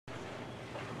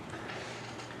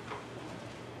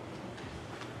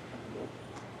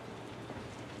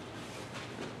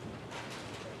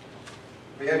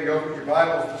We have you open your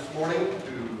Bibles this morning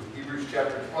to Hebrews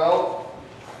chapter 12,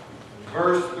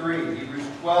 verse 3. Hebrews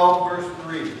 12, verse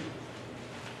 3.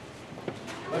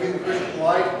 Living the Christian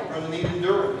life, we're going to need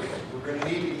endurance. We're going to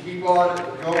need to keep on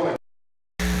going.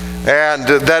 And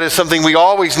that is something we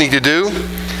always need to do.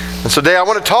 And so today I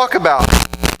want to talk about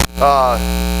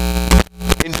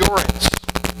endurance,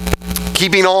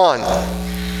 keeping on.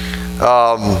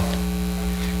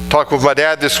 Talked with my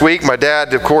dad this week. My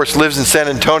dad, of course, lives in San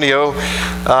Antonio,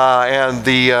 and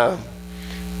the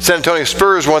San Antonio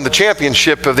Spurs won the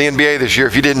championship of the NBA this year,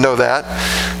 if you didn't know that.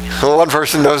 One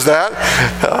person knows that.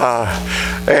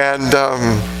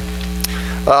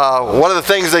 One of the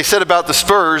things they said about the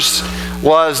Spurs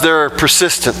was their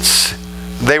persistence.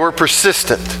 They were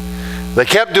persistent. They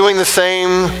kept doing the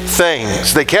same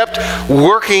things. They kept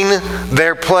working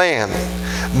their plan.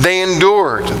 They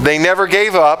endured. They never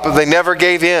gave up. They never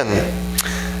gave in.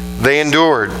 They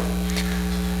endured.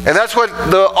 And that's what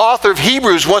the author of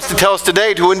Hebrews wants to tell us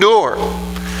today, to endure.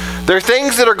 There are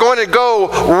things that are going to go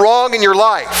wrong in your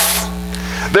life.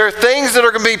 There are things that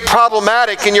are going to be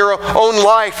problematic in your own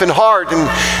life and heart.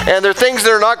 And there are things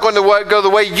that are not going to go the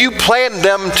way you planned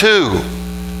them to.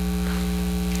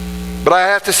 But I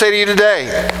have to say to you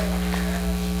today,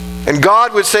 and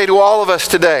God would say to all of us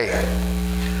today,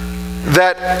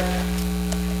 that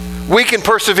we can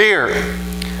persevere.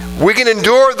 We can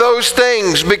endure those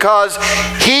things because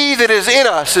He that is in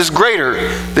us is greater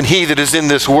than he that is in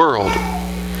this world.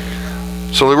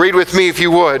 So read with me, if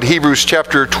you would, Hebrews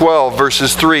chapter 12,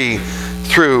 verses 3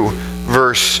 through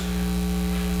verse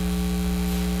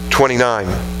 29.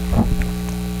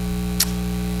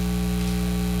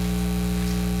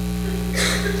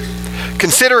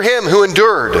 Consider him who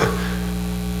endured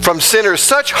from sinners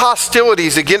such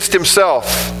hostilities against himself,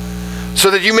 so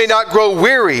that you may not grow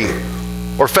weary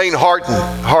or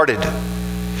faint-hearted.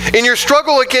 In your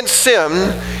struggle against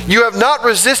sin, you have not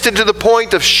resisted to the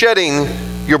point of shedding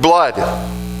your blood.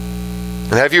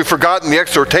 And have you forgotten the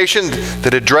exhortation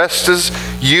that addresses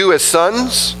you as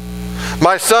sons?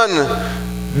 My son,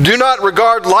 do not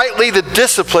regard lightly the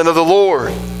discipline of the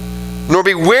Lord, nor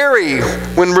be weary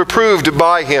when reproved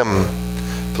by him.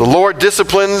 The Lord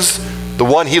disciplines the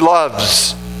one He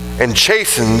loves, and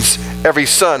chastens every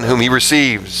son whom He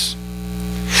receives.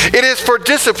 It is for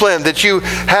discipline that you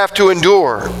have to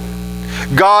endure.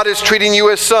 God is treating you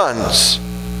as sons.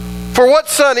 For what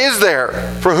son is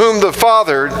there for whom the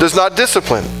Father does not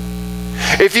discipline?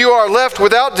 If you are left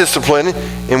without discipline,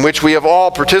 in which we have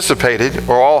all participated,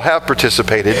 or all have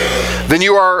participated, then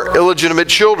you are illegitimate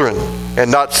children and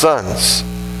not sons.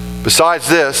 Besides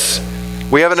this,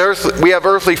 we have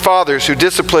earthly fathers who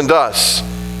disciplined us,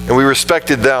 and we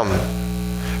respected them.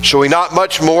 Shall we not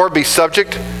much more be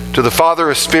subject to the Father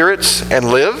of spirits and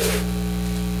live?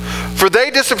 For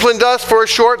they disciplined us for a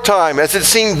short time, as it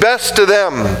seemed best to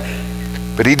them.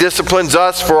 But He disciplines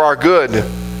us for our good,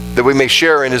 that we may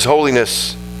share in His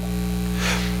holiness.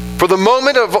 For the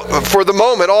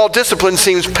moment, all discipline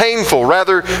seems painful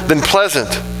rather than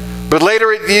pleasant. But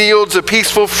later it yields a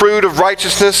peaceful fruit of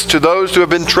righteousness to those who have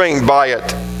been trained by it.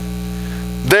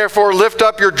 Therefore lift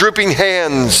up your drooping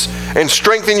hands and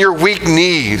strengthen your weak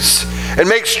knees, and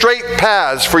make straight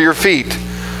paths for your feet,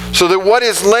 so that what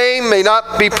is lame may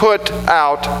not be put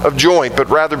out of joint, but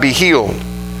rather be healed.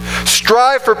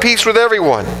 Strive for peace with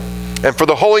everyone, and for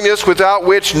the holiness without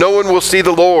which no one will see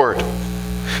the Lord.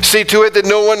 See to it that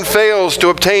no one fails to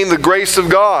obtain the grace of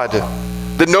God,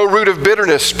 that no root of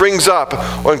bitterness springs up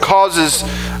and causes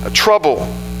trouble.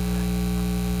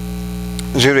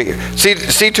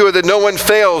 See to it that no one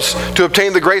fails to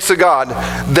obtain the grace of God,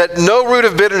 that no root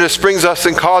of bitterness springs up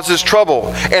and causes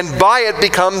trouble, and by it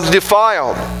becomes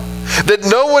defiled. That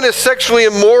no one is sexually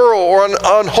immoral or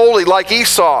unholy like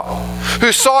Esau,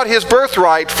 who sold his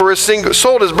birthright for a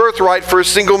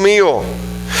single meal.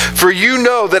 For you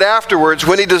know that afterwards,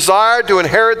 when he desired to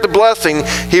inherit the blessing,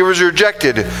 he was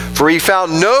rejected, for he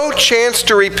found no chance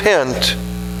to repent,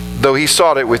 though he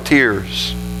sought it with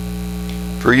tears.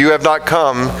 For you have not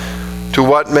come to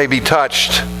what may be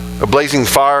touched, a blazing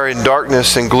fire in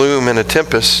darkness and gloom and a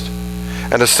tempest,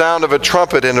 and a sound of a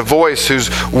trumpet and a voice whose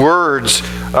words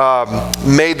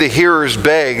made the hearers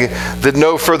beg that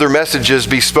no further messages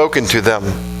be spoken to them.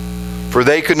 For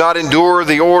they could not endure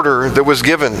the order that was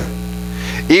given.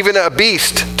 Even a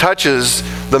beast touches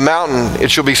the mountain,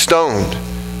 it shall be stoned.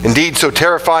 Indeed, so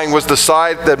terrifying was the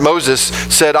sight that Moses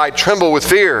said, I tremble with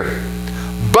fear.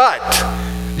 But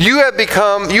you have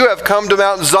come to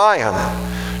Mount Zion,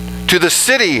 to the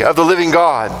city of the living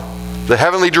God, the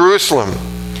heavenly Jerusalem,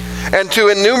 and to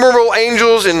innumerable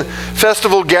angels in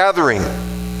festival gathering,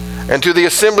 and to the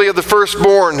assembly of the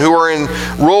firstborn who are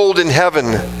enrolled in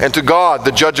heaven, and to God,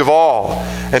 the judge of all,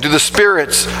 and to the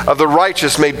spirits of the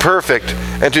righteous made perfect,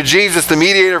 and to Jesus, the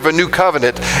mediator of a new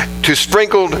covenant, to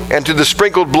the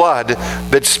sprinkled blood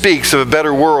that speaks of a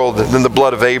better world than the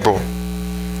blood of Abel.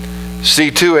 See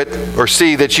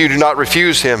that you do not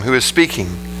refuse him who is speaking.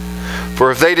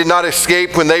 For if they did not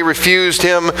escape when they refused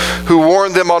him who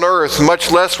warned them on earth,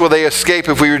 much less will they escape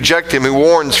if we reject him who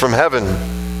warns from heaven.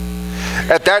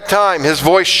 At that time his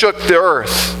voice shook the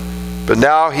earth, but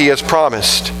now he has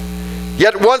promised,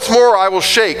 "Yet once more I will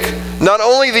shake not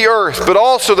only the earth, but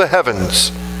also the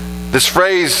heavens." This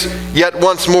phrase, "yet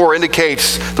once more,"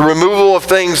 indicates the removal of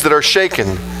things that are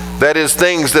shaken, that is,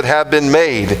 things that have been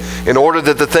made, in order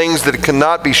that the things that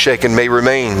cannot be shaken may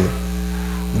remain.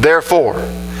 Therefore,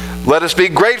 let us be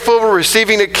grateful for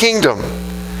receiving a kingdom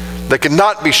that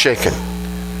cannot be shaken,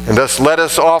 and thus let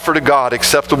us offer to God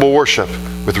acceptable worship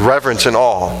with reverence and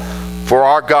awe, for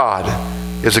our God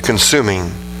is a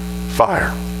consuming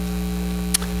fire.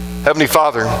 Heavenly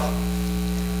Father,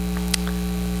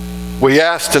 we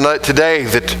ask today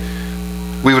that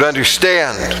we would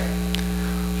understand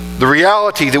the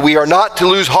reality that we are not to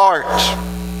lose heart,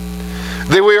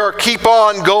 that we are to keep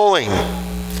on going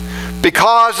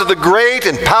because of the great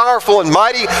and powerful and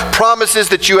mighty promises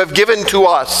that you have given to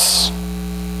us.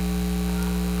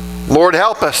 Lord,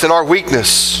 help us in our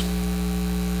weakness.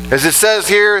 As it says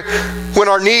here, when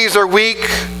our knees are weak,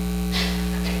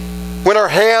 when our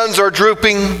hands are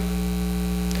drooping,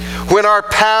 when our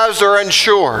paths are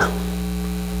unsure,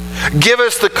 give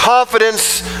us the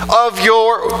confidence of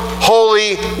your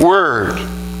holy word,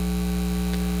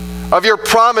 of your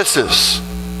promises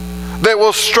that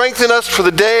will strengthen us for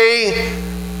the day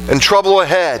and trouble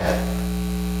ahead.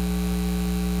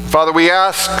 Father, we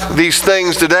ask these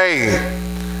things today,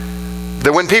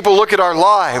 that when people look at our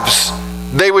lives,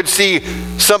 they would see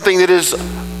something that is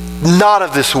not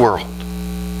of this world.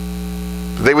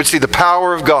 They would see the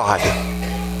power of God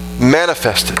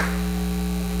manifested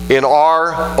in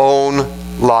our own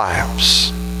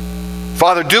lives.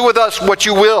 Father, do with us what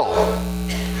you will.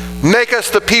 Make us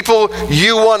the people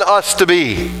you want us to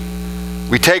be.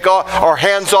 We take our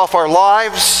hands off our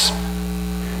lives,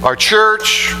 our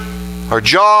church, our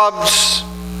jobs,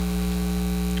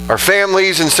 our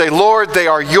families, and say, Lord, they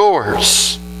are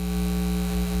yours.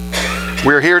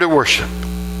 We're here to worship.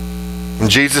 In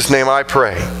Jesus' name I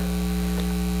pray.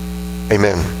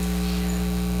 Amen.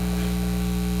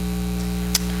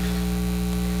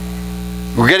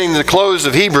 We're getting to the close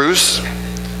of Hebrews.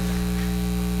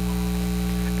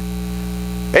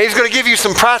 And he's going to give you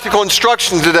some practical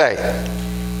instruction today.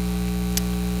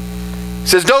 He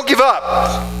says, don't give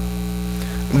up.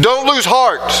 Don't lose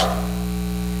heart.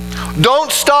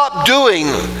 Don't stop doing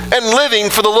and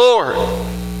living for the Lord.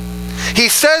 He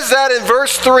says that in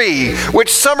verse 3,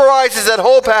 which summarizes that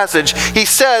whole passage. He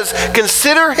says,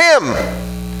 consider him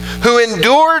who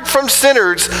endured from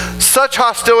sinners such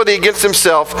hostility against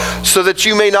himself, so that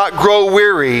you may not grow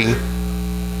weary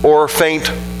or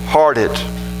faint-hearted.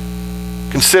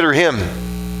 Consider him.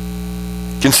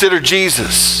 Consider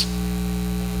Jesus.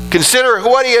 Consider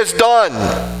what he has done.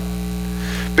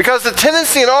 Because the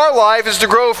tendency in our life is to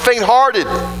grow faint-hearted,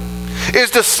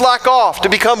 is to slack off, to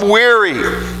become weary,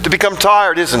 to become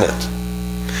tired, isn't it?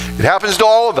 It happens to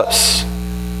all of us.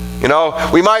 You know,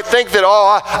 we might think that,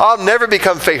 I'll never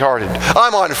become faint-hearted.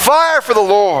 I'm on fire for the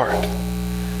Lord.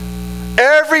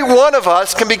 Every one of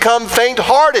us can become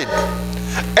faint-hearted.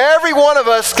 Every one of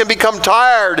us can become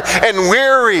tired and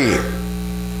weary.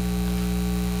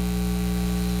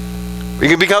 We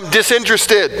can become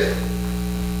disinterested.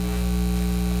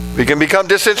 We can become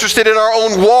disinterested in our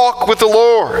own walk with the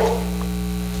Lord.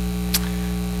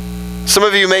 Some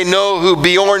of you may know who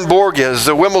Bjorn Borg is.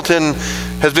 The Wimbledon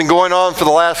has been going on for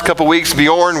the last couple weeks.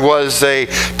 Bjorn was a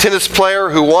tennis player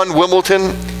who won Wimbledon.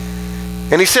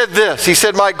 And he said this. He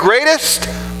said, my greatest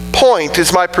point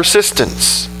is my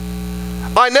persistence.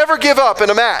 I never give up in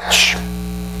a match.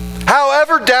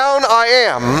 However down I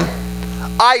am,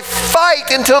 I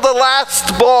fight until the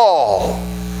last ball.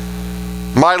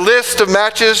 My list of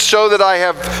matches show that I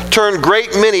have turned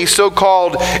great many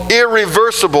so-called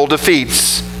irreversible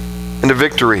defeats into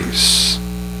victories.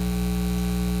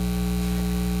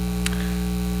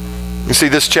 You see,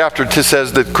 this chapter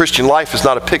says that Christian life is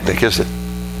not a picnic, is it?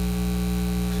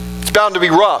 It's bound to be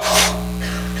rough.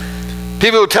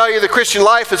 People who tell you the Christian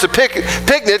life is a picnic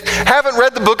haven't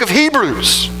read the book of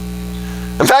Hebrews.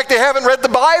 In fact, they haven't read the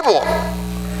Bible.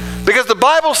 Because the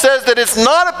Bible says that it's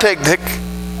not a picnic.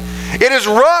 It is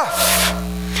rough.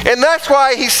 And that's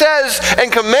why he says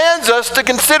and commands us to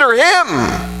consider him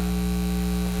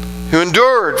who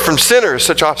endured from sinners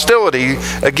such hostility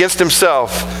against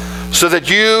himself, so that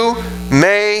you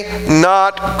may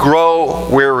not grow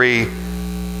weary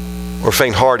or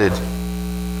faint-hearted.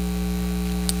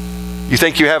 You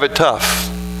think you have it tough.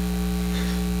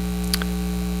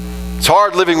 It's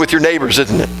hard living with your neighbors,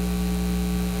 isn't it?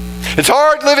 It's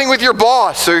hard living with your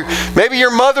boss, or maybe your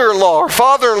mother-in-law or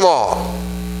father-in-law.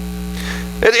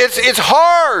 It's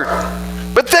hard.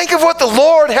 But think of what the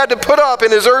Lord had to put up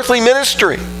in his earthly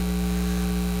ministry.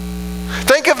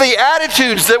 Think of the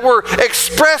attitudes that were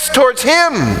expressed towards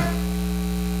him.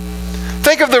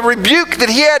 Think of the rebuke that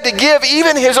he had to give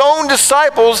even his own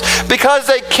disciples because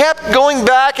they kept going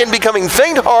back and becoming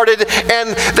faint-hearted,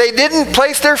 and they didn't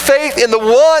place their faith in the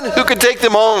one who could take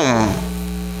them home.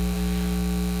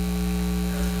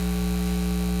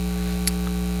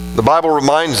 The Bible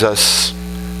reminds us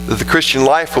that the Christian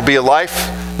life will be a life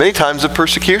many times of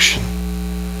persecution.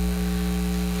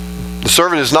 The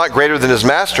servant is not greater than his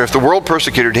master. If the world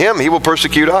persecuted him, he will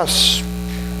persecute us.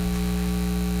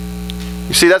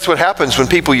 You see, that's what happens when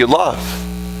people you love.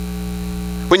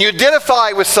 When you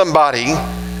identify with somebody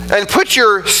and put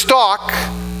your stock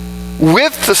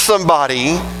with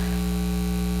somebody,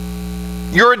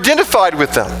 you're identified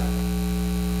with them.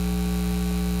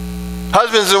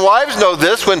 Husbands and wives know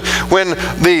this. When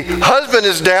the husband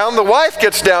is down, the wife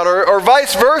gets down, or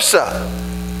vice versa.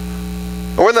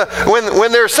 When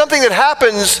there's something that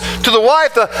happens to the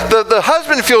wife, the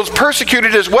husband feels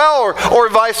persecuted as well, or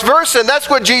vice versa. And that's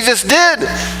what Jesus did.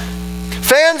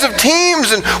 Fans of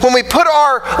teams, and when we put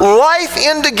our life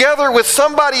in together with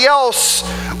somebody else,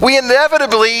 we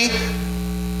inevitably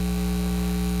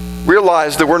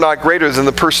realize that we're not greater than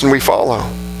the person we follow.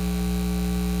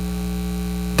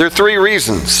 There are three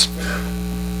reasons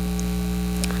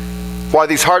why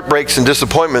these heartbreaks and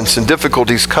disappointments and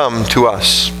difficulties come to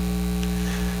us.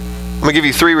 I'm going to give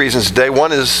you three reasons today.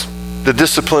 One is the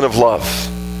discipline of love.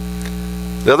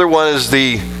 The other one is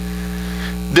the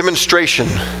demonstration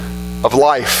of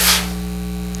life.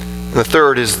 And the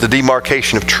third is the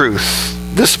demarcation of truth.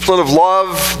 Discipline of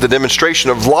love, the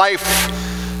demonstration of life,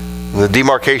 and the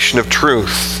demarcation of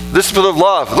truth. Discipline of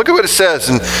love. Look at what it says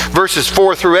in verses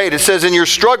 4 through 8. It says, in your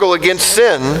struggle against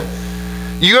sin,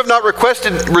 you have not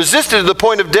resisted to the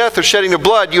point of death or shedding of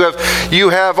blood. Have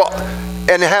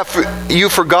you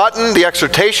forgotten the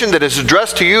exhortation that is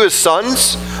addressed to you as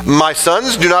sons? My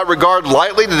sons, do not regard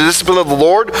lightly the discipline of the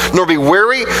Lord, nor be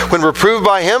weary when reproved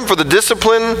by him. For the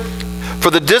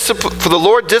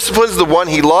Lord disciplines the one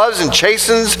he loves and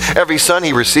chastens every son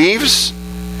he receives.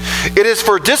 It is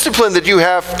for discipline that you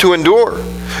have to endure.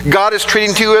 God is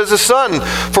treating to you as a son.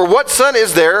 For what son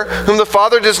is there whom the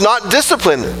Father does not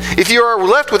discipline? If you are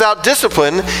left without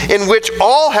discipline, in which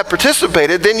all have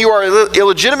participated, then you are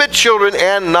illegitimate children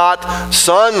and not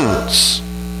sons.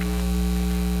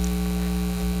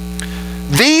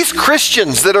 These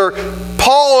Christians that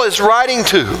Paul is writing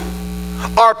to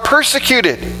are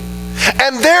persecuted,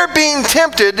 and they're being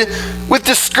tempted with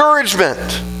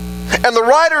discouragement. And the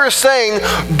writer is saying,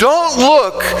 don't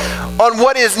look on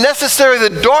what is necessarily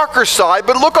the darker side,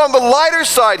 but look on the lighter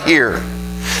side here.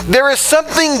 There is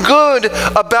something good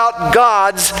about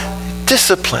God's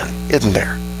discipline, isn't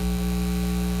there?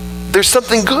 There's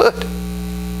something good.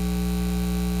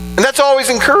 And that's always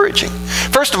encouraging.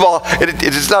 First of all, it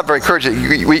is not very encouraging.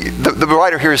 The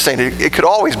writer here is saying it could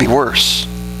always be worse,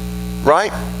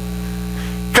 right?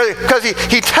 Because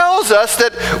he tells us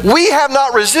that we have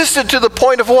not resisted to the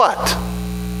point of what?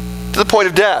 To the point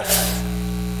of death.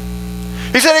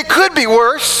 He said it could be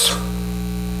worse.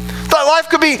 That life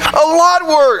could be a lot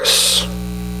worse.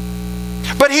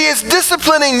 But he is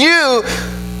disciplining you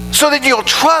so that you'll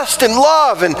trust and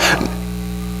love and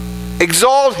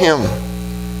exalt him.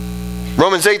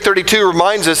 Romans 8:32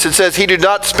 reminds us, it says, he did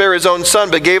not spare his own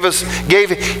son, but gave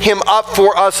him up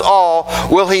for us all.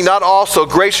 Will he not also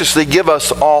graciously give us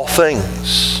all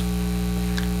things?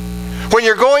 When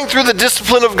you're going through the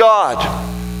discipline of God,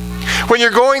 when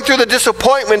you're going through the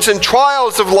disappointments and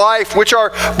trials of life which are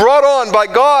brought on by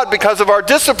God because of our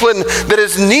discipline that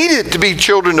is needed to be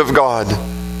children of God,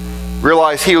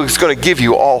 realize he is going to give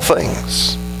you all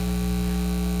things.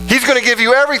 He's going to give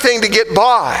you everything to get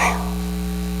by.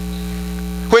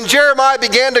 When Jeremiah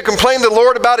began to complain to the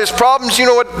Lord about his problems, you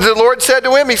know what the Lord said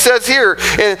to him? He says here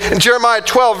in Jeremiah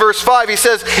 12, verse 5, he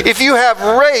says, if you have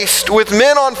raced with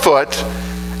men on foot,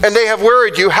 and they have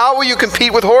worried you, how will you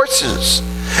compete with horses?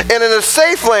 And in a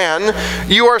safe land,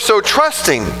 you are so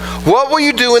trusting. What will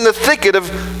you do in the thicket of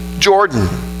Jordan?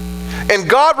 And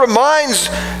God reminds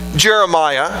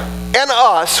Jeremiah and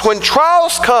us, when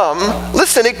trials come,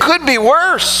 listen, it could be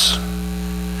worse.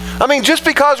 I mean, just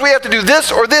because we have to do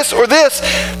this or this or this,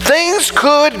 things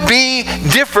could be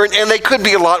different and they could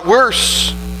be a lot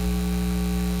worse.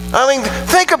 I mean,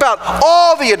 think about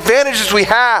all the advantages we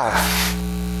have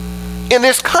in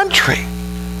this country.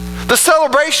 The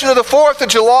celebration of the 4th of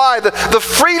July, the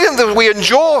freedom that we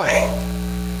enjoy.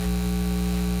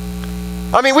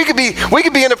 I mean, we could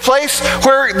be in a place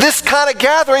where this kind of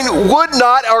gathering would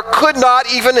not or could not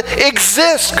even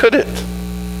exist, could it?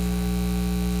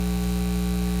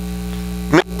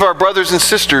 Many of our brothers and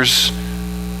sisters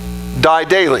die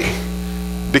daily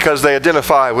because they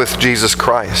identify with Jesus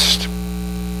Christ.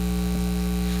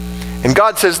 And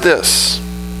God says this: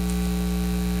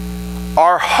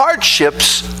 our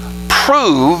hardships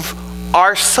prove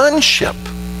our sonship.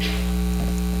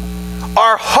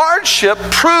 Our hardship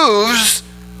proves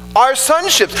our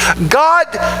sonship. God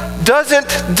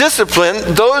doesn't discipline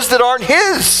those that aren't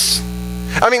His.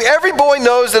 I mean, every boy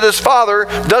knows that his father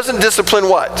doesn't discipline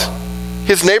what?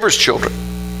 His neighbor's children.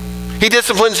 He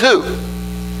disciplines who?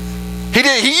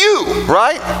 You,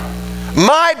 right?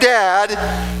 My dad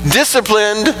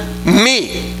disciplined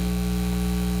me.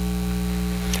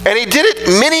 And he did it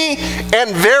many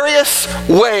and various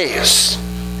ways.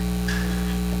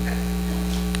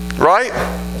 Right?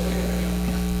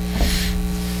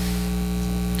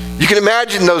 You can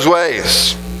imagine those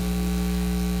ways.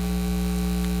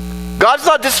 God's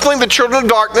not disciplining the children of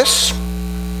darkness.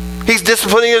 He's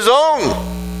disciplining His own.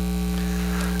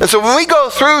 And so when we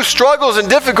go through struggles and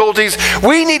difficulties,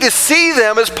 we need to see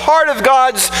them as part of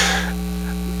God's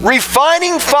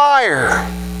refining fire,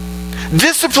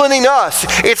 disciplining us.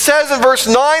 It says in verse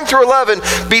 9 through 11,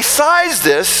 besides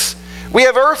this, we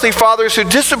have earthly fathers who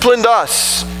disciplined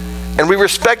us, and we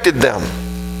respected them.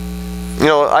 You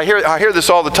know, I hear this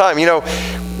all the time. You know,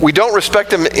 we don't respect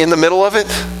them in the middle of it.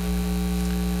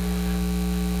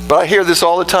 But I hear this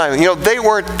all the time. You know, they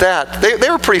weren't that. They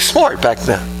were pretty smart back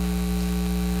then.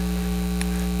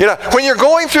 You know, when you're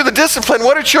going through the discipline,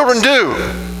 what do children do?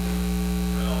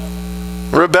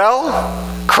 Rebel?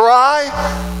 Cry?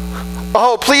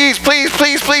 Oh, please, please,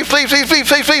 please, please, please, please, please,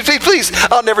 please, please, please, please.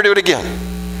 I'll never do it again.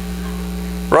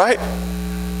 Right?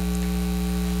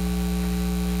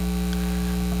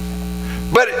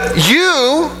 But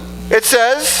you, it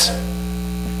says,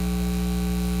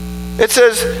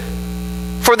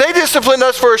 for they disciplined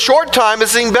us for a short time, it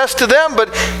seemed best to them,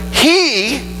 but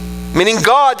He, meaning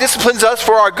God, disciplines us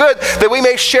for our good, that we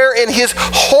may share in His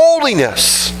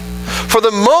holiness. For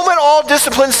the moment all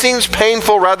discipline seems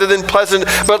painful rather than pleasant,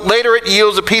 but later it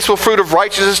yields a peaceful fruit of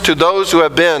righteousness to those who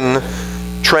have been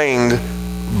trained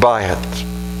by it.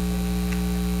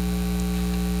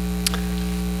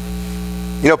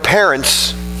 You know,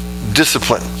 parents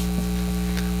discipline.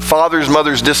 Fathers,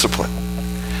 mothers discipline.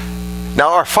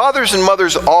 Now, are fathers and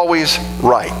mothers always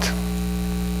right?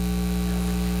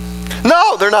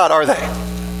 No, they're not, are they?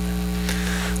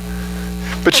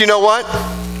 But you know what?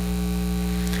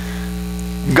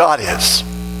 God is.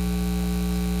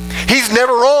 He's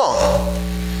never wrong.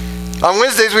 On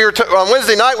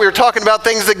Wednesday night we were talking about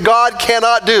things that God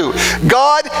cannot do.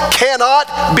 God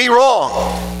cannot be wrong.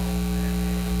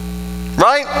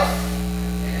 Right?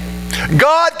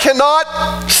 God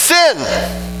cannot sin.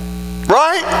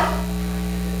 Right?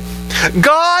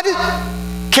 God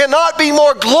cannot be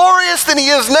more glorious than He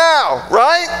is now.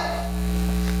 Right?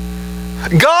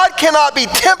 God cannot be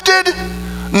tempted,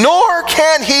 nor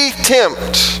can He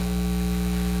tempt.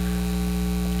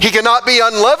 He cannot be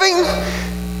unloving.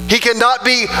 He cannot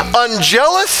be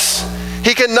unjealous.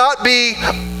 He cannot be,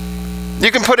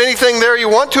 you can put anything there you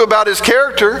want to about His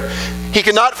character. He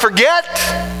cannot forget.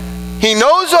 He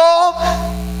knows all.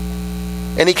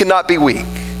 And He cannot be weak.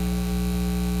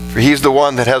 For He's the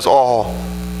one that has all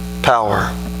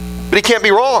power. But He can't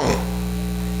be wrong.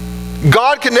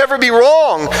 God can never be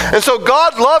wrong. And so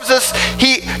God loves us.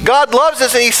 God loves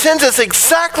us, and He sends us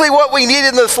exactly what we need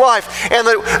in this life. And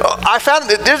I found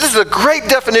that this is a great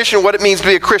definition of what it means to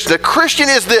be a Christian. A Christian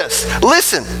is this.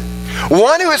 Listen.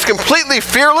 One who is completely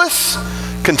fearless,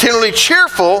 continually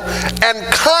cheerful, and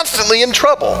constantly in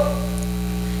trouble.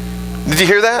 Did you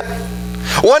hear that?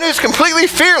 One who's completely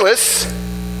fearless,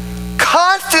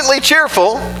 constantly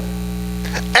cheerful,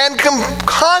 and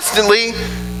constantly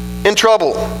in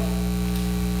trouble.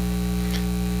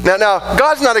 Now,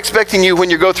 God's not expecting you when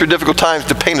you go through difficult times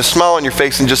to paint a smile on your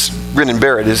face and just grin and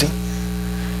bear it, is He?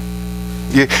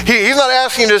 He's not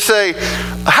asking you to say,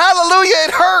 hallelujah,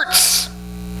 it hurts.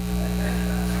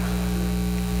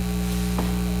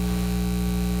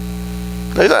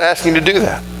 He's not asking you to do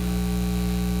that.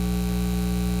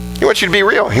 He wants you to be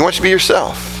real. He wants you to be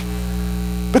yourself.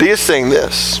 But He is saying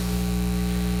this.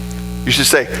 You should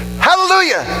say,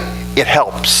 hallelujah, it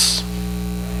helps.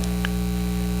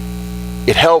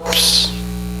 it helps.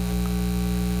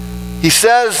 He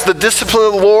says the discipline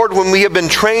of the Lord, when we have been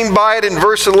trained by it in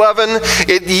verse 11,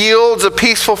 it yields a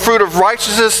peaceful fruit of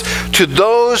righteousness to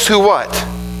those who what?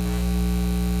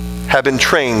 Have been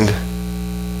trained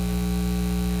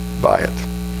by it.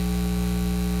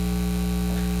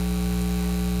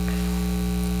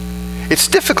 It's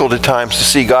difficult at times to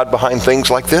see God behind things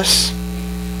like this.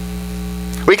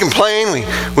 We complain,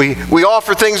 we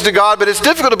offer things to God, but it's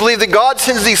difficult to believe that God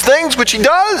sends these things, which He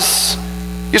does.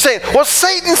 You're saying, well,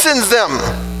 Satan sends them.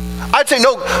 I'd say,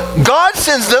 no, God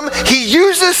sends them. He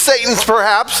uses Satan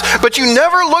perhaps, but you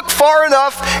never look far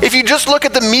enough if you just look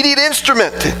at the immediate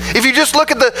instrument. If you just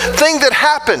look at the thing that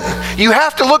happened. You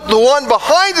have to look the one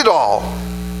behind it all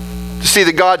to see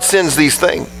that God sends these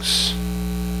things.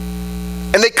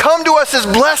 And they come to us as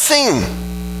blessing.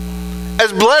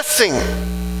 As blessing.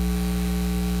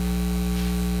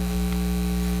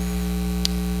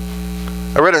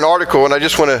 I read an article, and I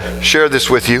just want to share this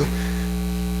with you.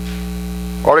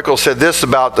 The article said this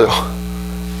about the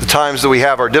times that we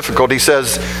have our difficulty.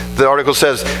 The article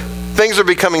says, things are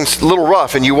becoming a little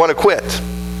rough and you want to quit.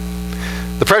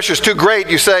 The pressure is too great.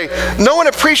 You say, no one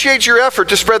appreciates your effort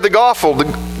to spread the gospel.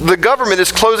 The government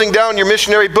is closing down your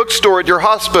missionary bookstore at your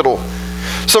hospital.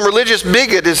 Some religious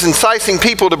bigot is inciting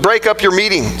people to break up your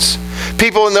meetings.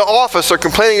 People in the office are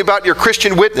complaining about your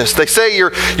Christian witness. They say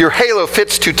your halo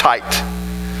fits too tight.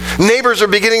 Neighbors are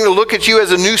beginning to look at you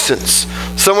as a nuisance.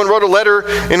 Someone wrote a letter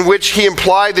in which he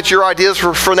implied that your ideas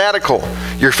were fanatical.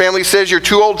 Your family says you're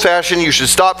too old-fashioned. You should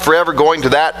stop forever going to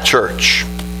that church.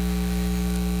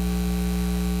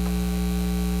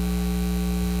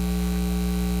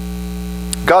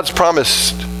 God's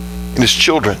promised in His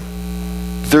children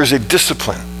there's a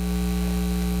discipline.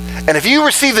 And if you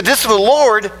receive the discipline of the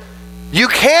Lord, you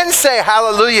can say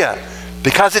hallelujah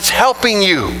because it's helping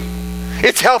you.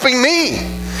 It's helping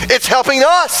me. It's helping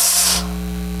us.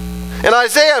 In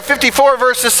Isaiah 54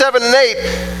 verses 7 and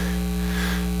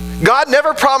 8, God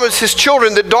never promised His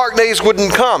children that dark days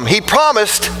wouldn't come. He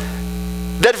promised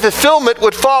that fulfillment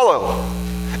would follow.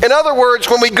 In other words,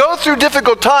 when we go through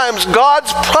difficult times,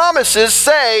 God's promises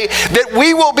say that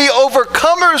we will be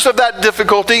overcomers of that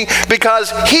difficulty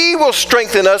because He will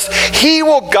strengthen us, He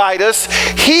will guide us,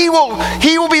 He will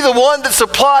be the one that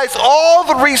supplies all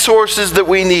the resources that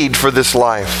we need for this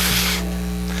life.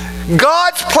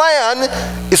 God's plan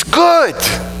is good.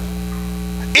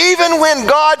 Even when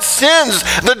God sends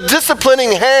the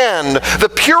disciplining hand, the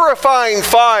purifying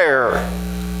fire,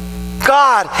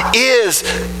 God is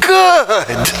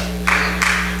good.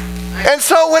 And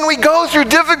so when we go through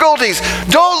difficulties,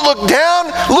 don't look down,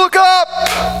 look up.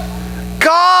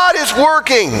 God is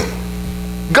working.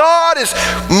 God is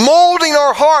molding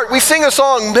our heart. We sing a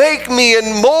song, make me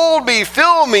and mold me,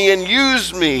 fill me and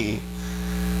use me.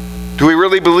 Do we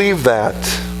really believe that?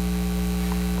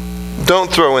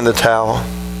 Don't throw in the towel.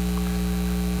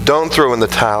 Don't throw in the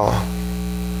towel.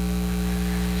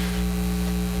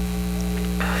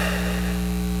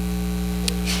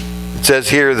 It says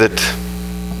here that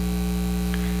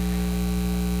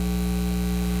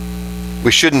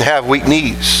we shouldn't have weak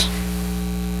knees.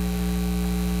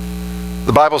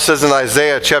 The Bible says in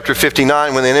Isaiah chapter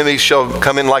 59, when the enemies shall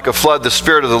come in like a flood, the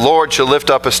Spirit of the Lord shall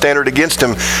lift up a standard against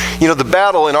him. You know, the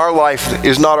battle in our life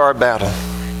is not our battle.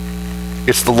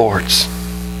 It's the Lord's.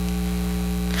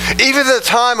 Even at the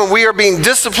time when we are being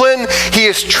disciplined, He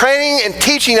is training and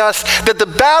teaching us that the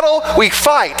battle we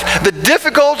fight, the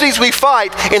difficulties we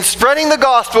fight in spreading the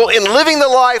gospel, in living the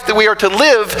life that we are to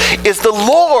live, is the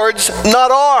Lord's,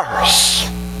 not ours.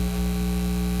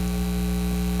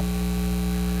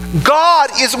 God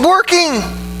is working.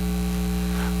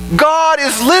 God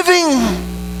is living.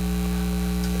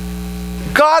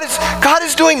 God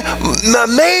is doing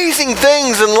amazing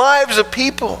things in lives of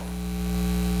people.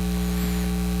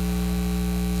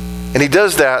 And He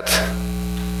does that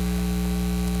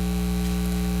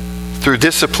through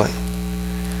discipline.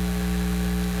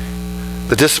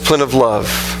 The discipline of love.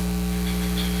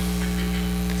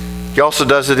 He also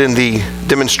does it in the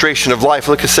demonstration of life.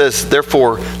 Look, it says,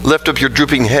 therefore, lift up your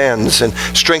drooping hands and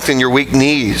strengthen your weak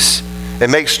knees and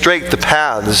make straight the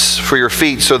paths for your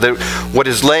feet so that what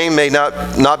is lame may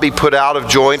not be put out of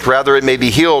joint, rather it may be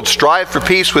healed. Strive for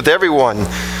peace with everyone,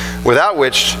 without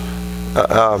which...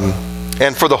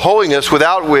 and for the holiness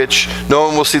without which no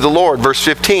one will see the Lord. Verse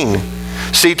 15.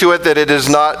 See to it that it is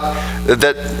not,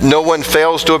 that no one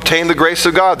fails to obtain the grace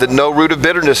of God, that no root of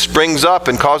bitterness springs up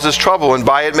and causes trouble, and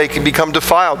by it may become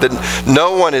defiled, that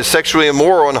no one is sexually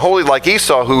immoral and unholy like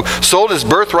Esau, who sold his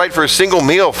birthright for a single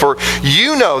meal. For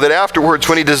you know that afterwards,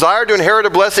 when he desired to inherit a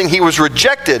blessing, he was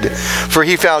rejected, for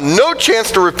he found no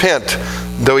chance to repent,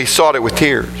 though he sought it with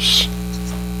tears.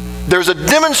 There's a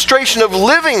demonstration of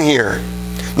living here.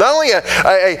 Not only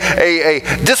a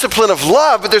discipline of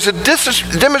love, but there's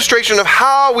a demonstration of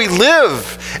how we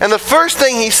live. And the first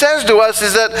thing he says to us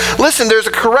is that, listen, there's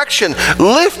a correction.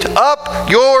 Lift up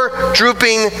your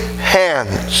drooping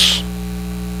hands.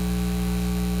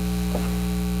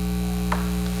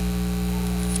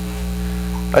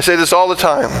 I say this all the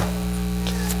time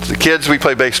to the kids we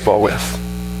play baseball with.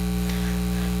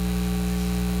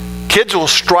 Kids will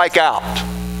strike out.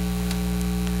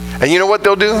 And you know what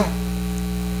they'll do?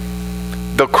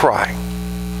 They'll cry.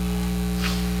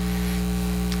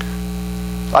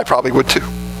 I probably would too.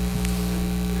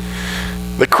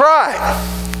 They cry.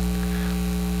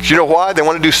 You know why? They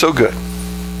want to do so good.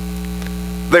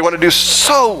 They want to do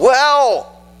so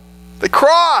well. They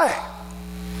cry.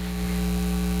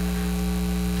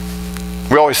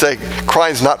 We always say,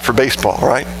 crying's not for baseball,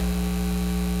 right?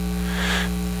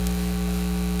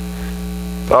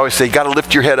 But I always say, you got to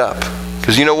lift your head up.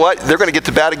 Because you know what? They're going to get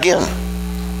to bat again.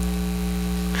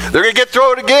 They're going to get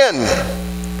thrown again.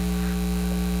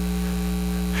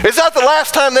 It's not the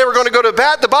last time they were going to go to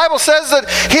bat. The Bible says that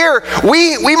here,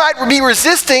 we might be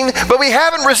resisting, but we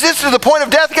haven't resisted to the point of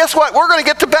death. Guess what? We're going to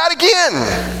get to bat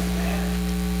again.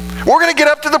 We're going to get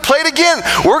up to the plate again.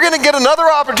 We're going to get another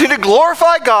opportunity to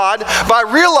glorify God by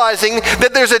realizing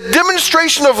that there's a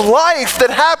demonstration of life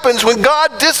that happens when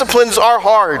God disciplines our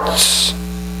hearts.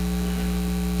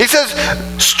 He says,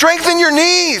 strengthen your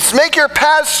knees. Make your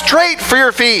paths straight for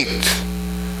your feet.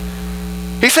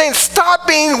 He's saying, stop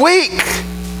being weak.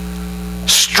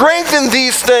 Strengthen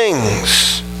these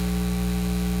things.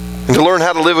 And to learn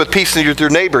how to live with peace with your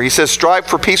neighbor, he says, strive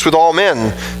for peace with all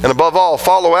men. And above all,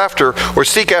 follow after or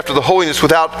seek after the holiness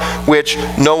without which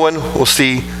no one will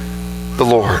see the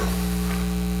Lord.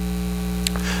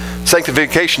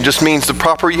 Sanctification just means the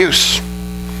proper use.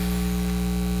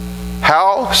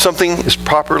 How something is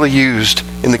properly used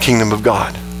in the kingdom of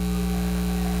God.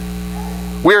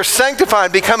 We are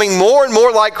sanctified, becoming more and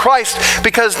more like Christ,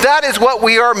 because that is what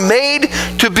we are made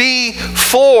to be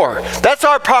for. That's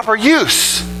our proper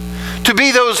use. To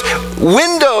be those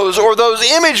windows or those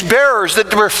image bearers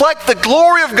that reflect the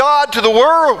glory of God to the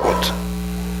world.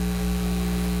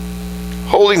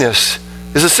 Holiness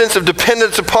is a sense of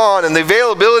dependence upon and the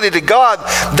availability to God.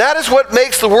 That is what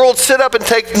makes the world sit up and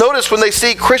take notice when they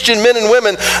see Christian men and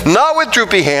women, not with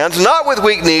droopy hands, not with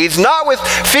weak knees, not with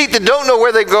feet that don't know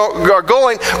where they are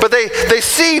going, but they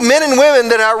see men and women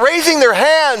that are raising their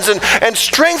hands and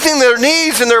strengthening their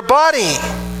knees and their body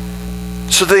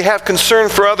so they have concern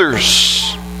for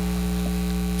others.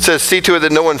 It says, see to it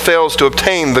that no one fails to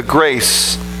obtain the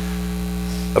grace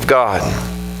of God.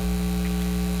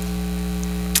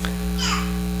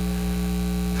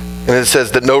 And it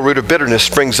says that no root of bitterness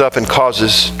springs up and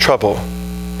causes trouble,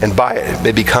 and by it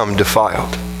may become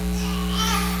defiled.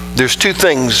 There's two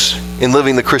things in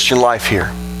living the Christian life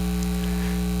here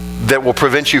that will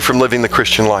prevent you from living the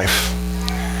Christian life.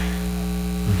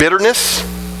 Bitterness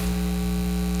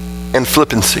and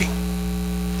flippancy.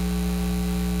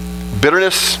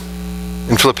 Bitterness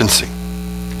and flippancy.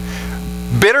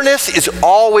 Bitterness is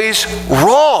always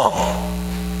wrong.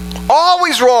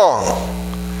 Always wrong.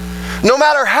 No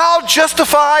matter how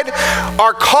justified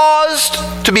our cause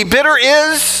to be bitter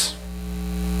is,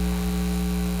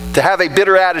 to have a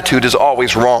bitter attitude is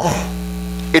always wrong.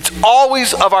 It's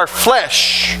always of our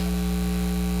flesh.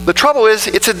 The trouble is,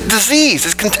 it's a disease.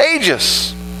 It's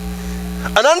contagious.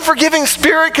 An unforgiving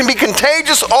spirit can be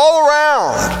contagious all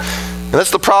around. And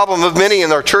that's the problem of many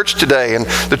in our church today and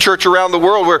the church around the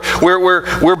world.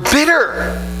 We're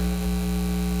bitter.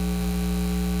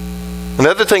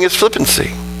 Another thing is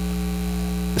flippancy.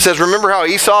 It says, remember how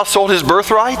Esau sold his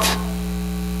birthright?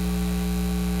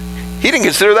 He didn't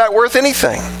consider that worth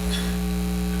anything.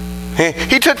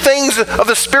 He took things of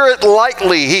the Spirit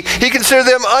lightly. He considered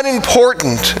them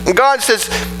unimportant. And God says,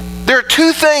 there are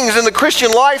two things in the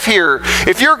Christian life here.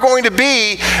 If you're going to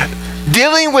be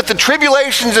dealing with the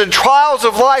tribulations and trials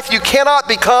of life, you cannot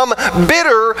become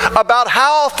bitter about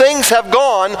how things have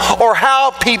gone or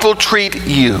how people treat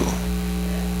you.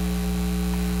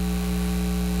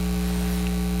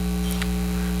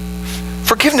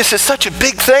 Forgiveness is such a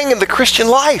big thing in the Christian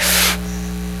life.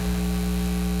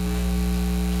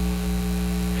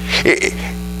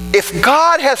 If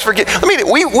God has forgiven,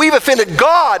 we've offended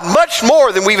God much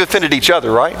more than we've offended each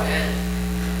other, right?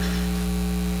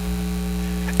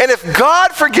 And if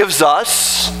God forgives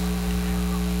us,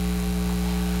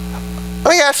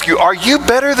 let me ask you, are you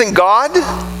better than God?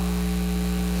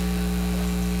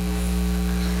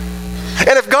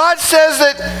 And if God says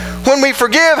that when we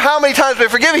forgive, how many times we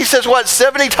forgive? He says what,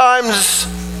 70 times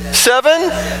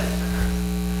 7?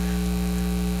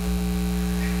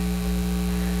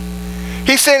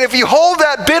 He's saying if you hold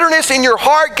that bitterness in your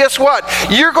heart, guess what?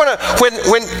 You're going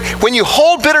to, when you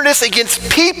hold bitterness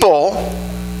against people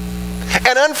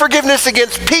and unforgiveness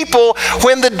against people,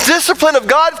 when the discipline of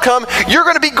God comes, you're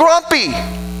going to be grumpy.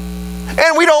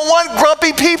 And we don't want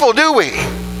grumpy people, do we?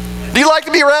 Do you like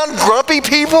to be around grumpy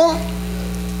people?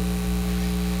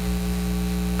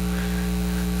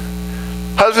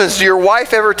 Husbands, do your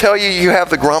wife ever tell you you have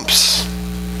the grumps?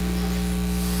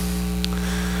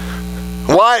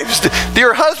 Wives, do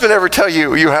your husband ever tell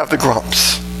you you have the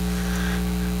grumps?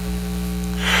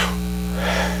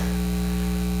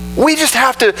 We just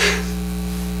have to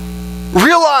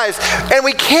realize, and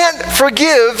we can't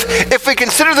forgive if we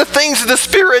consider the things of the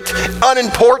Spirit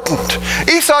unimportant.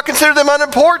 Esau considered them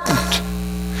unimportant.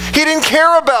 He didn't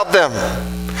care about them.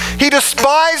 He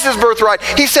despised his birthright.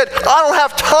 He said, I don't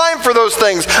have time for those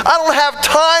things. I don't have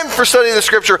time for studying the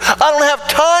Scripture. I don't have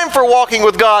time for walking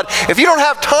with God. If you don't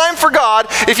have time for God,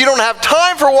 if you don't have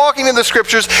time for walking in the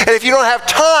Scriptures, and if you don't have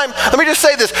time, let me just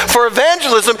say this, for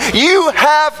evangelism, you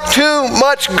have too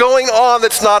much going on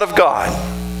that's not of God.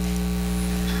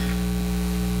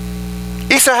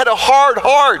 Esau had a hard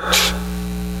heart.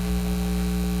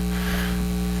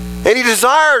 And he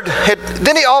desired,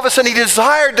 all of a sudden he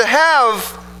desired to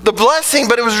have the blessing,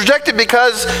 but it was rejected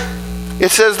because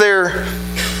it says there,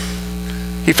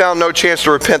 he found no chance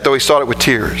to repent, though he sought it with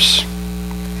tears.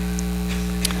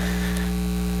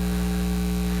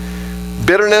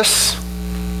 Bitterness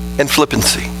and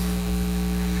flippancy.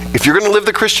 If you're going to live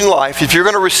the Christian life, if you're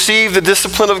going to receive the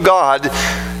discipline of God,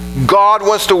 God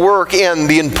wants to work in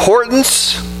the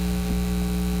importance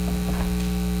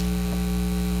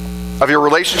of your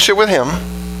relationship with Him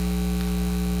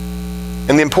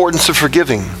and the importance of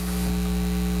forgiving.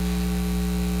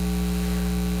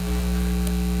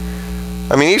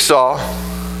 I mean, Esau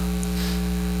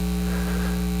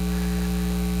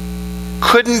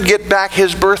couldn't get back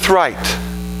his birthright.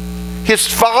 His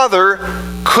father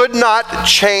could not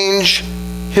change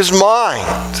his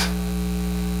mind.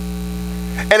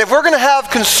 And if we're going to have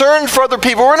concern for other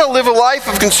people, we're going to live a life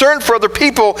of concern for other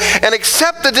people and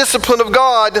accept the discipline of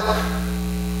God.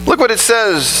 Look what it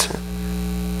says.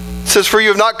 It says, for you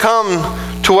have not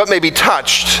come to what may be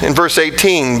touched, in verse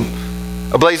 18,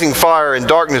 a blazing fire and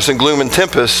darkness and gloom and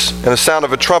tempest, and a sound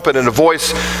of a trumpet and a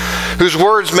voice whose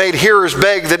words made hearers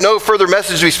beg that no further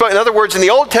message be spoken. In other words, in the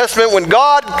Old Testament, when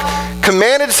God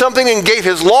commanded something and gave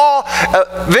His law,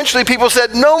 eventually people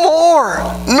said, no more,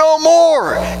 no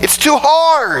more, it's too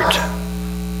hard.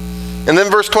 And then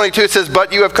verse 22, it says,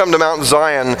 but you have come to Mount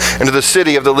Zion and to the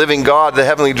city of the living God, the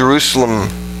heavenly Jerusalem,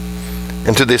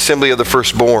 and to the assembly of the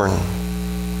firstborn.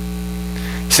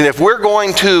 See, if we're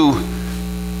going to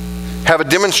have a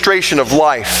demonstration of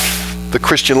life, the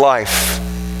Christian life,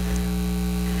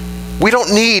 we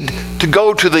don't need to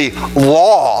go to the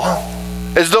law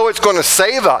as though it's going to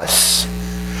save us.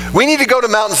 We need to go to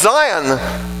Mount Zion,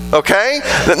 okay?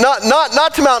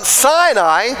 Not to Mount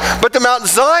Sinai, but to Mount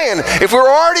Zion. If we're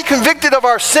already convicted of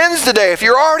our sins today, if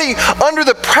you're already under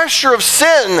the pressure of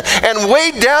sin and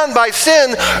weighed down by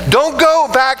sin, don't go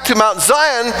back to Mount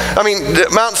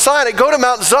Sinai. Go to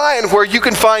Mount Zion where you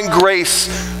can find grace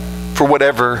for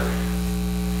whatever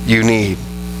you need.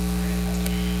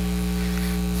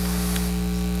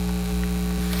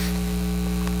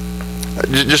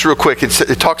 Just real quick,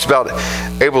 it talks about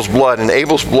Abel's blood, and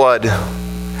Abel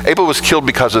was killed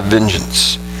because of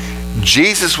vengeance.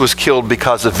 Jesus was killed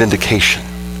because of vindication.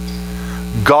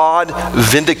 God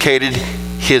vindicated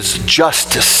His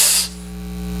justice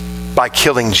by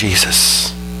killing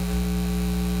Jesus.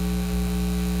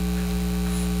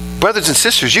 Brothers and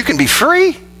sisters, you can be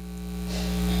free.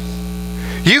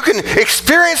 You can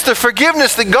experience the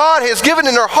forgiveness that God has given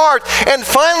in our heart. And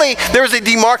finally, there's a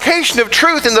demarcation of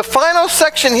truth in the final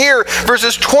section here,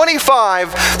 verses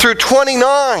 25 through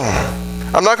 29.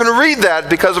 I'm not going to read that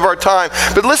because of our time,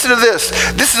 but listen to this.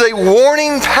 This is a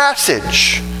warning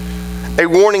passage. A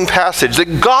warning passage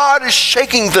that God is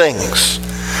shaking things.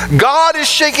 God is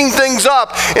shaking things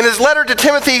up. In his letter to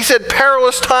Timothy, he said,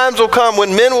 perilous times will come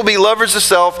when men will be lovers of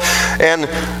self and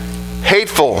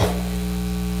hateful.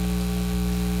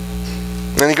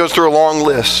 And he goes through a long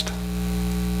list.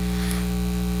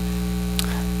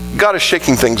 God is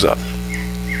shaking things up.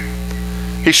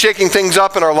 He's shaking things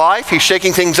up in our life. He's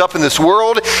shaking things up in this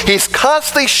world. He's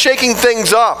constantly shaking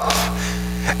things up.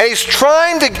 And He's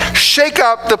trying to shake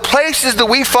up the places that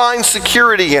we find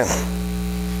security in.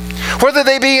 Whether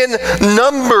they be in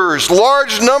numbers,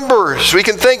 large numbers. We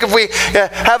can think if we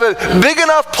have a big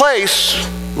enough place,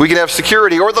 we can have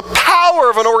security. Or the power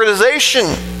of an organization.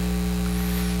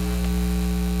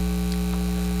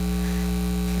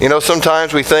 You know,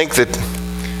 sometimes we think that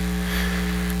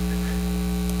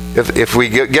if we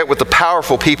get with the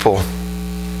powerful people,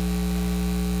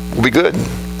 we'll be good.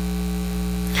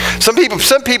 Some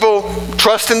people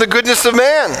trust in the goodness of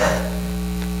man.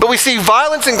 But we see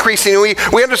violence increasing, and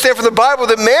we understand from the Bible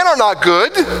that men are not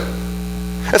good.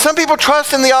 And some people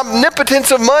trust in the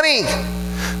omnipotence of money.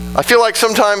 I feel like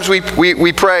sometimes we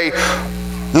pray,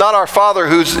 not our Father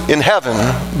who's in heaven,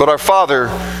 but our Father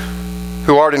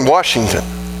who art in Washington.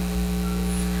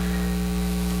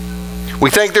 We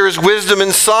think there is wisdom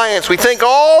in science. We think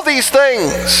all these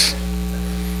things.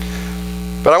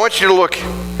 But I want you to look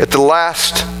at the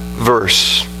last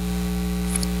verse.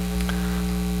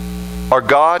 Our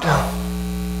God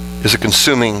is a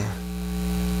consuming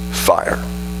fire.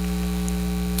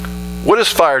 What does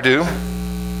fire do?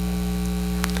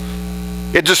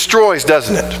 It destroys,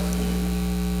 doesn't it?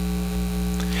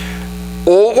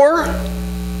 Or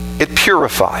it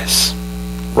purifies,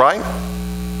 right?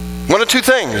 One of two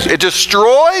things. It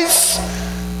destroys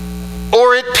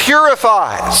or it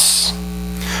purifies.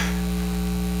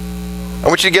 I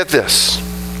want you to get this.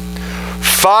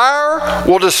 Fire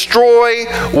will destroy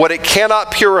what it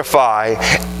cannot purify,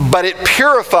 but it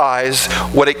purifies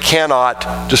what it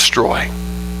cannot destroy.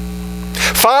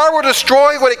 Fire will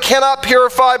destroy what it cannot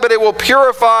purify, but it will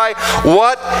purify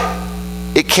what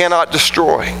it cannot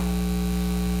destroy.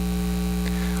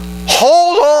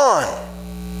 Hold on.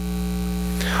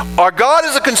 Our God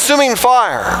is a consuming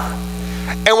fire.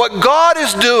 And what God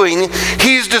is doing,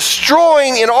 He's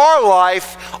destroying in our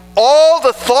life all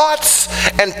the thoughts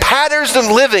and patterns of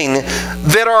living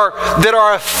that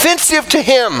are offensive to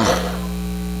Him.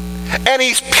 And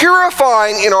He's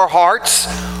purifying in our hearts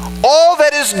all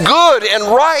that is good and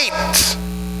right.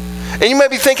 And you may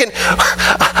be thinking,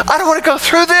 I don't want to go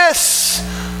through this.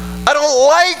 I don't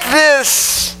like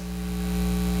this.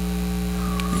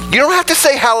 You don't have to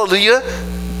say hallelujah.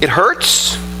 It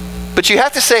hurts. But you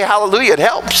have to say hallelujah. It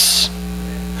helps.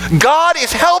 God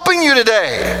is helping you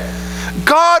today.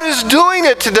 God is doing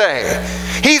it today.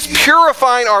 He's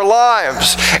purifying our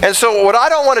lives. And so what I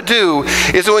don't want to do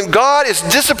is when God is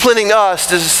disciplining us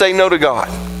to say no to God.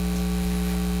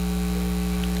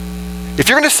 If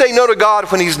you're going to say no to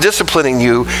God when He's disciplining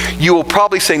you, you will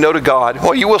probably say no to God.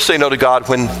 Well, you will say no to God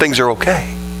when things are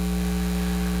okay.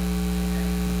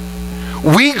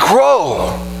 We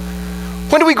grow.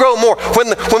 When do we grow more?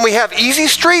 When we have easy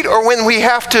street, or when we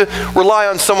have to rely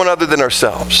on someone other than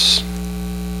ourselves?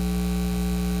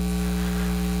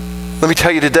 Let me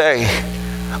tell you today,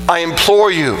 I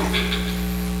implore you.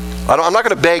 I'm not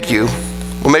going to beg you.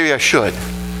 Well, maybe I should.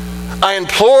 I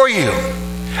implore you,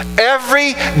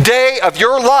 every day of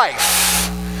your life,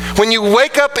 when you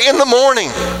wake up in the morning,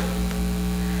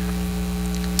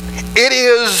 it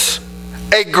is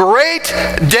a great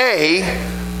day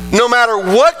no matter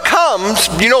what comes.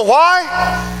 You know why?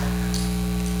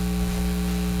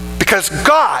 Because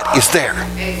God is there.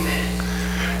 Amen.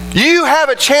 You have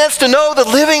a chance to know the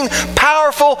living,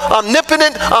 powerful,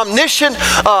 omnipotent, omniscient,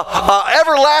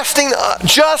 everlasting,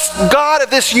 just God of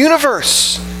this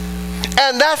universe.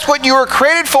 And that's what you were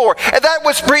created for. And that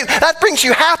brings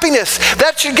you happiness.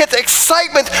 That should get the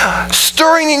excitement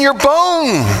stirring in your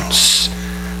bones.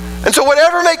 And so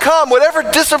whatever may come, whatever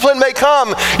discipline may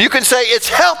come, you can say, it's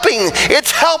helping,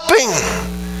 it's helping.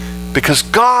 Because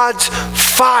God's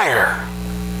fire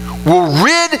will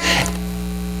rid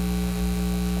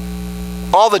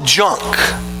all the junk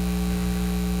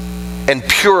and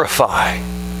purify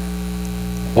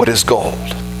what is gold.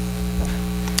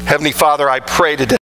 Heavenly Father, I pray today